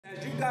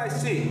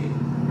guys see,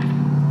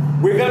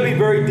 we're going to be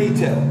very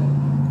detailed.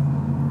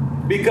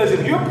 Because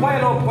if you're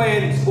planning on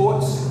playing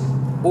sports,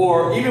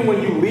 or even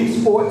when you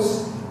leave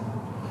sports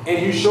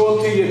and you show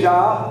up to your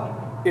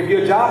job, if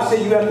your job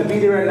says you have to be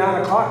there at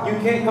 9 o'clock, you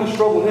can't come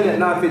strolling in at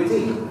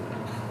 9:15.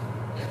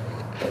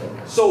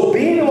 So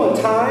being on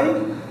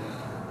time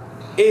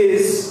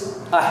is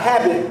a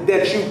habit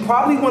that you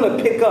probably want to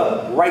pick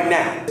up right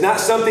now. It's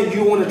not something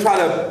you want to try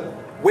to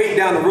wait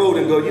down the road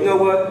and go, you know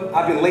what,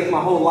 I've been late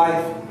my whole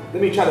life.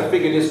 Let me try to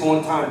figure this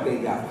on time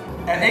thing out.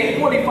 At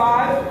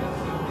 8:45,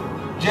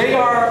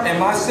 JR and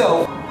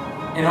myself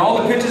and all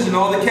the pitchers and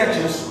all the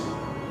catchers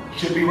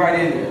should be right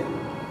in there.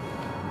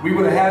 We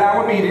would have had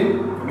our meeting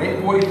from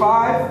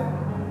 8:45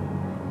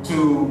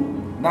 to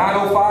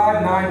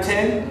 9:05,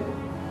 9:10.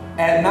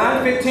 At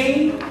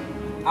 9:15,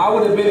 I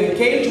would have been in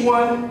cage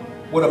 1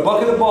 with a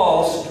bucket of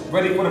balls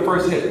ready for the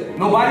first hit.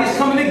 Nobody's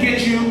coming to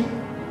get you.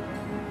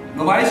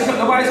 Nobody's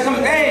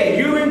coming, hey,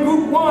 you're in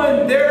group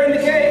 1, they're in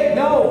the cage.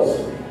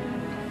 No.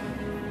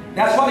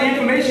 That's why the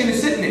information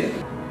is sitting there.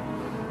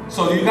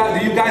 So do you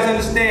guys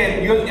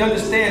understand? You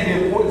understand the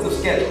importance of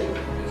schedule,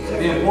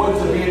 the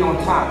importance of being on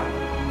time.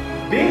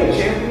 Being a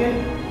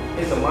champion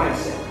is a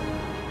mindset.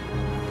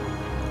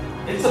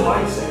 It's a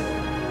mindset.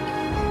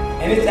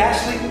 And it's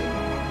actually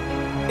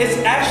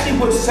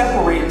what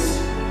separates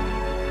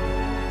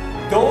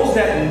those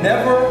that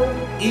never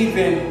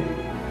even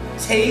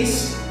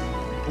taste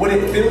what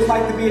it feels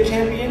like to be a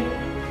champion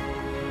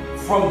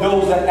from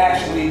those that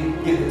actually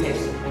get the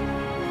taste.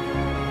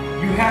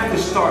 You have to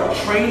start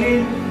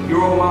training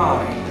your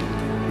mind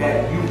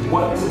that you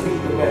want to be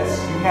the best.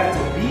 You have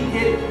to be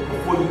it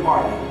before you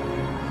are it.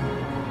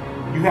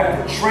 You have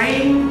to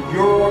train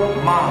your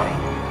mind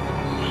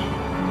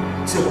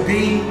to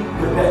be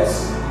the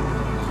best.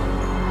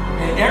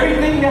 And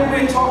everything that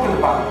we're talking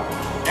about,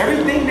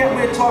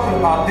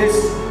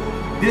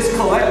 this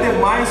collective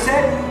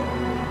mindset,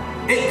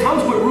 it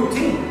comes with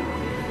routine.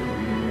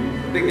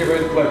 I think they're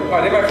ready to play. All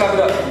right, everybody clap it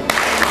up.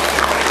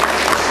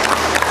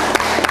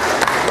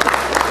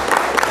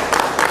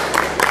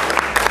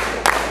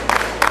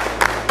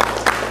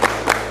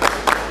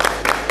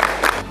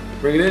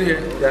 Bring it in here.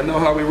 Y'all know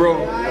how we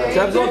roll.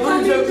 Champs on 3,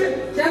 champs.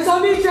 Champs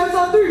on me, champs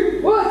on 3.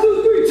 1,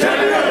 2, 3.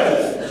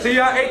 Champions! See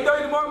y'all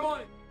 8:30 tomorrow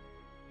morning.